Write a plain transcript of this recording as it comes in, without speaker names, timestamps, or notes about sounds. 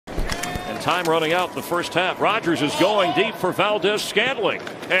Time running out in the first half. Rodgers is going deep for Valdes-Scantling.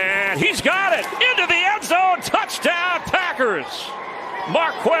 And he's got it into the end zone. Touchdown, Packers.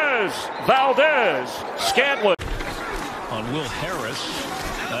 Marquez Valdes-Scantling. On Will Harris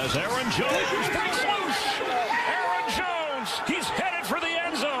as Aaron Jones breaks loose. Aaron Jones, he's headed for the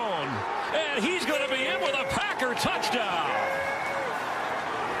end zone. And he's going to be in with a Packer touchdown.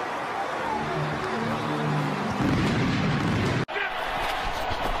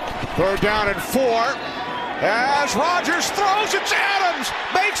 Third down and 4. As Rodgers throws, it's Adams,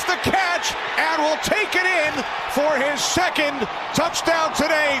 makes the catch, and will take it in for his second touchdown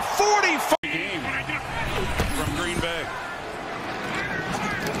today. 45. Game from Green Bay.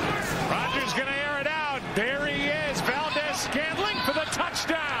 Rodgers going to air it out. There he is. Valdes-Scantling for the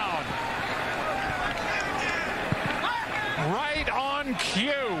touchdown. Right on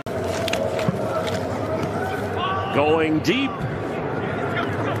cue. Going deep.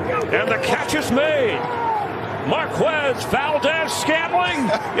 And the catch is made. Marquez Valdes-Scantling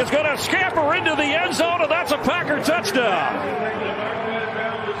is going to scamper into the end zone, and that's a Packer touchdown.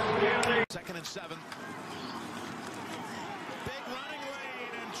 2nd and 7. Big running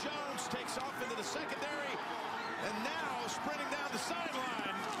lane, and Jones takes off into the secondary, and now sprinting down the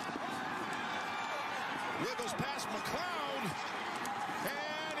sideline. Wiggles past McLeod,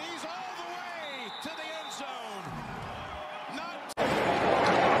 and he's all the way to the end zone.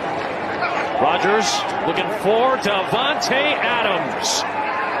 Rodgers looking for Davante Adams.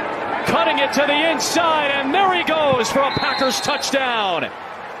 Cutting it to the inside, and there he goes for a Packers touchdown.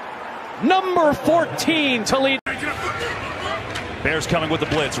 Number 14 to lead. Bears coming with the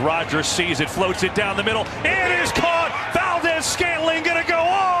blitz. Rodgers sees it, floats it down the middle. It is caught. Valdes-Scantling going to go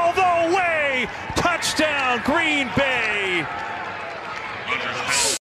all the way. Touchdown, Green Bay.